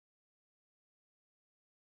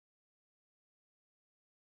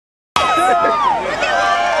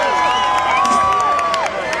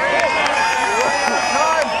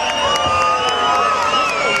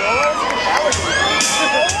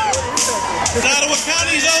Ottawa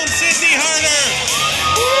County's own Sydney Harder.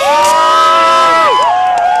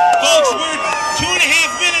 Folks, we're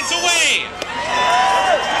 2.5 minutes away.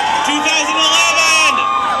 2011.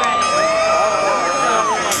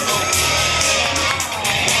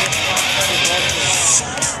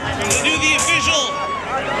 We're going to do the official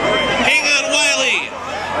Hang On Wiley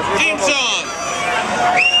theme song.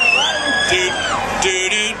 Doot,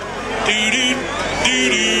 doot, doot, doot,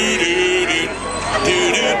 doot, doot, doot,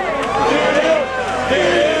 doot, doot.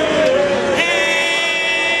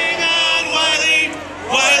 Hang on, Wiley,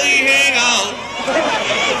 Wiley, hang on.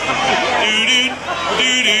 Doot, doot,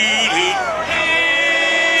 doot, doot, doot.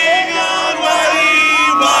 Hang on, Wiley,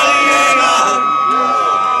 Wiley, hang on.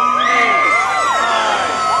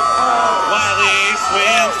 Wiley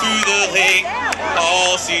swam through the lake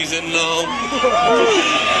all season long.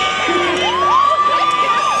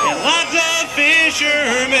 And lots of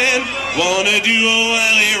fishermen wanna do a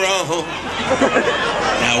Wiley wrong.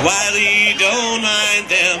 Now Wiley don't mind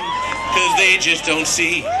them, 'cause they just don't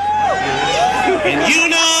see. And you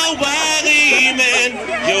know, Wiley, man,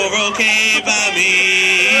 you're okay by me.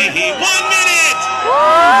 1 minute!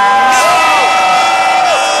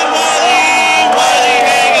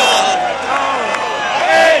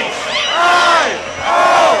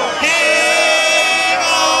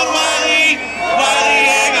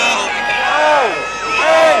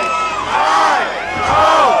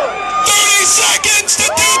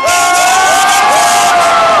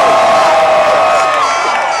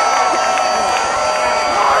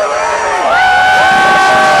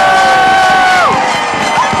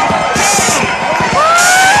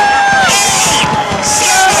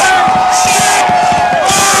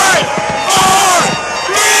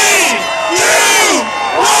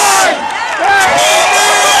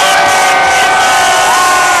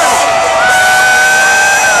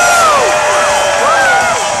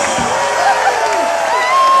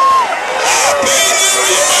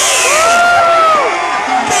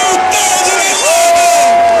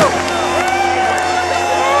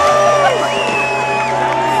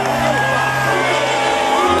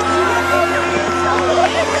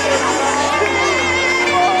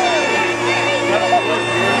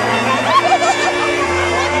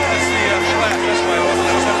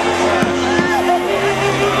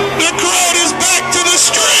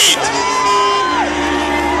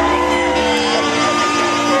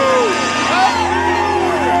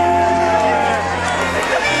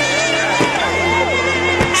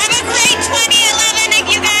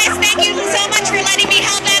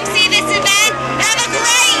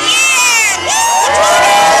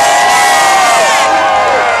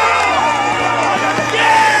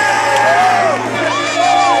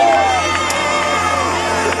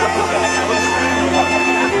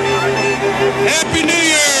 Happy New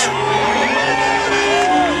Year!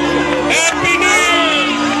 Happy New Year!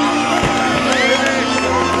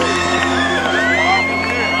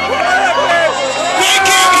 Thank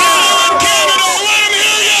you, Carolyn, Canada! Let 'em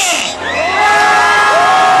hear ya!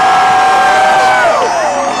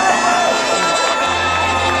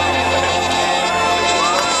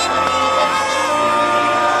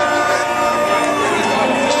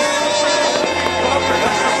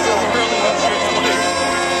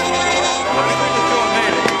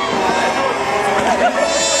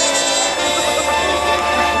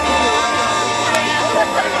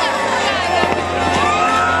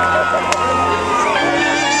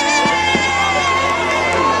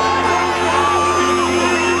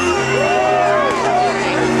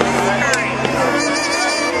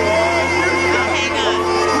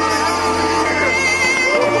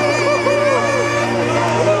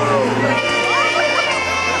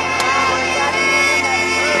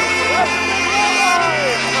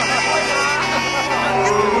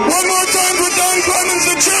 One more time for Don Clemens,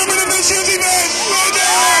 the chairman of this event. Well done.